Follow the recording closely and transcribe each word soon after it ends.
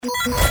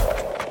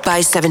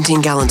Buy 17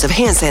 gallons of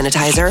hand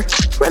sanitizer.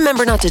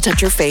 Remember not to touch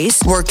your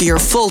face. Work your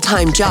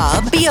full-time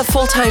job. Be a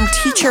full-time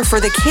teacher for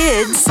the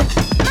kids.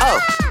 Oh,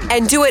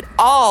 and do it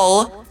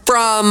all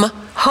from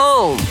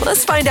home.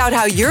 Let's find out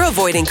how you're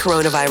avoiding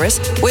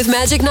coronavirus with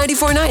Magic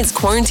 94.9's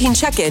Quarantine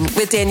Check-In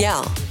with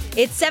Danielle.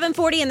 It's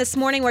 7:40, and this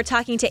morning we're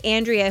talking to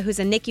Andrea, who's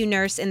a NICU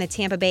nurse in the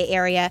Tampa Bay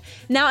area.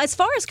 Now, as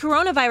far as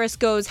coronavirus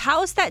goes,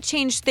 how has that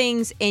changed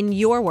things in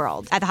your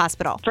world at the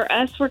hospital? For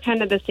us, we're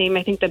kind of the same.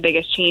 I think the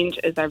biggest change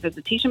is our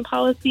visitation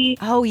policy.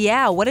 Oh,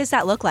 yeah. What does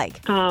that look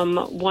like?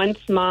 Once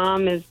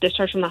mom is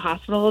discharged from the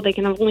hospital, they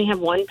can only have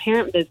one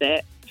parent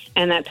visit,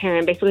 and that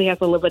parent basically has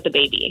to live with the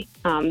baby.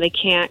 They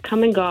can't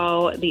come and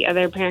go. The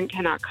other parent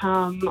cannot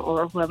come,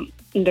 or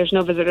there's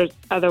no visitors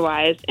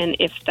otherwise. And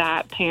if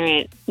that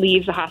parent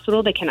leaves the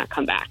hospital, they cannot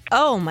come back.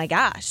 Oh, my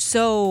gosh.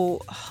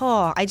 So,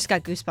 I just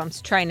got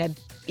goosebumps trying to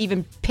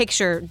even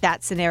picture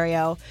that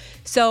scenario.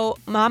 So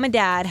mom and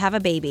dad have a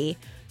baby.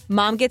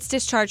 Mom gets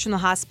discharged from the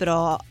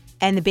hospital,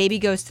 and the baby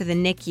goes to the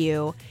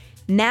NICU.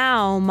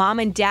 Now, mom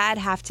and dad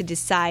have to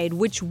decide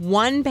which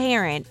one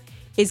parent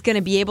is going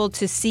to be able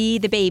to see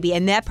the baby,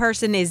 and that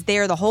person is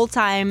there the whole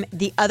time.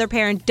 The other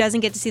parent doesn't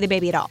get to see the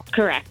baby at all.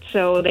 Correct.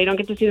 So they don't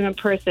get to see them in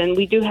person.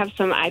 We do have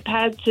some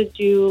iPads to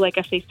do like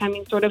a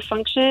FaceTiming sort of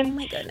function. Oh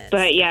my goodness.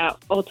 But yeah,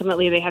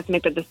 ultimately they have to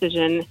make the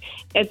decision.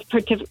 It's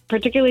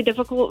particularly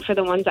difficult for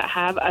the ones that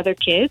have other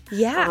kids.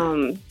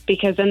 Yeah.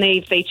 Because then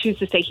if they choose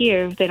to stay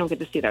here, they don't get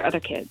to see their other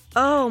kids.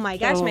 Oh my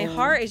gosh, my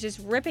heart is just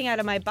ripping out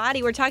of my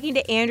body. We're talking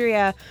to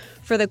Andrea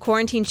for the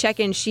Quarantine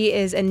Check-In. She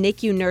is a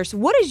NICU nurse.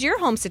 What does your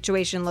home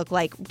situation look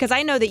like? Because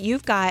I know that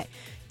you've got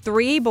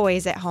 3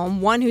 boys at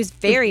home, one who's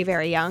very,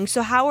 very young.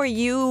 So how are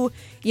you,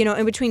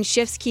 in between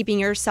shifts, keeping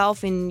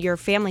yourself and your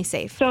family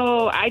safe?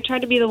 So I try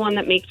to be the one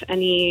that makes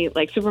any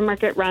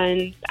supermarket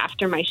runs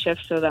after my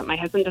shift so that my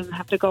husband doesn't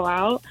have to go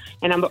out.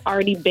 And I've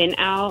already been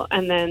out.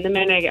 And then the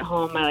minute I get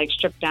home, I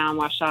strip down,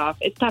 wash off.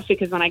 It's tough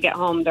because when I get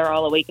home, they're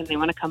all awake and they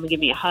want to come and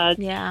give me a hug.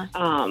 Yeah.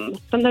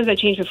 Sometimes I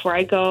change before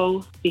I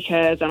go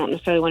because I don't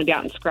necessarily want to be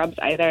out in scrubs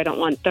either. I don't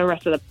want the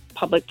rest of the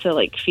public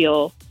to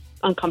feel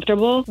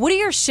uncomfortable. What are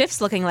your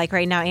shifts looking like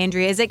right now,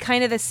 Andrea? Is it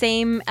kind of the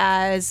same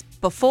as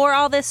before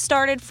all this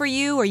started for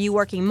you? Are you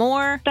working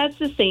more? That's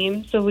the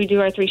same. So we do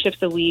our 3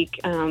 shifts a week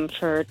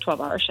for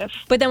 12-hour shifts.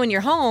 But then when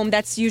you're home,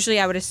 that's usually,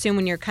 I would assume,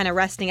 when you're kind of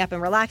resting up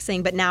and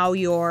relaxing, but now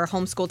you're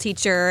homeschool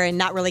teacher and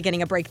not really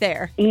getting a break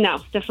there. No,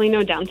 definitely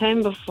no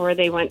downtime. Before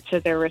they went to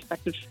their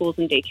respective schools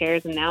and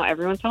daycares, and now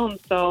everyone's home.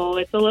 So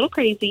it's a little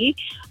crazy.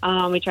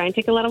 We try and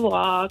take a lot of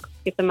walks,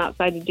 get them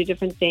outside to do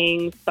different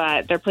things,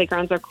 but their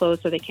playgrounds are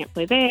closed, so they can't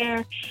play there.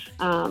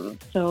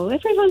 So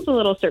everyone's a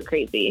little stir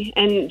crazy.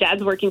 And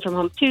dad's working from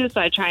home too, so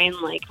I try and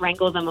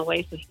wrangle them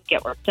away so he can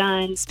get work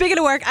done. Speaking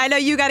of work, I know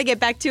you got to get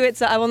back to it,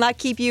 so I will not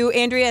keep you.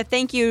 Andrea,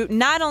 thank you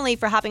not only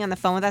for hopping on the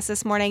phone with us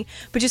this morning,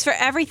 but just for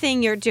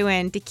everything you're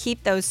doing to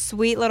keep those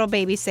sweet little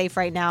babies safe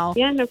right now.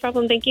 Yeah, no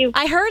problem. Thank you.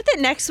 I heard that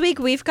next week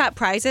we've got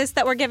prizes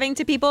that we're giving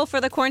to people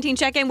for the Quarantine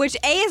Check-In, which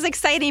A, is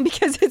exciting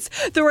because it's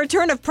the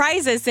return of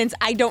prizes since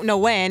I don't know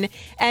when,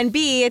 and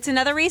B, it's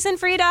another reason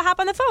for you to hop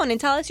on the phone and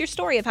tell us your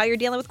story of how you're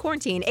dealing with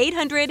quarantine.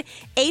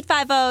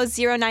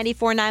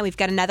 800-850-0949. We've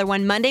got another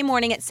one Monday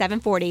morning at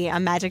 7:40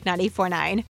 on Magic 94.9.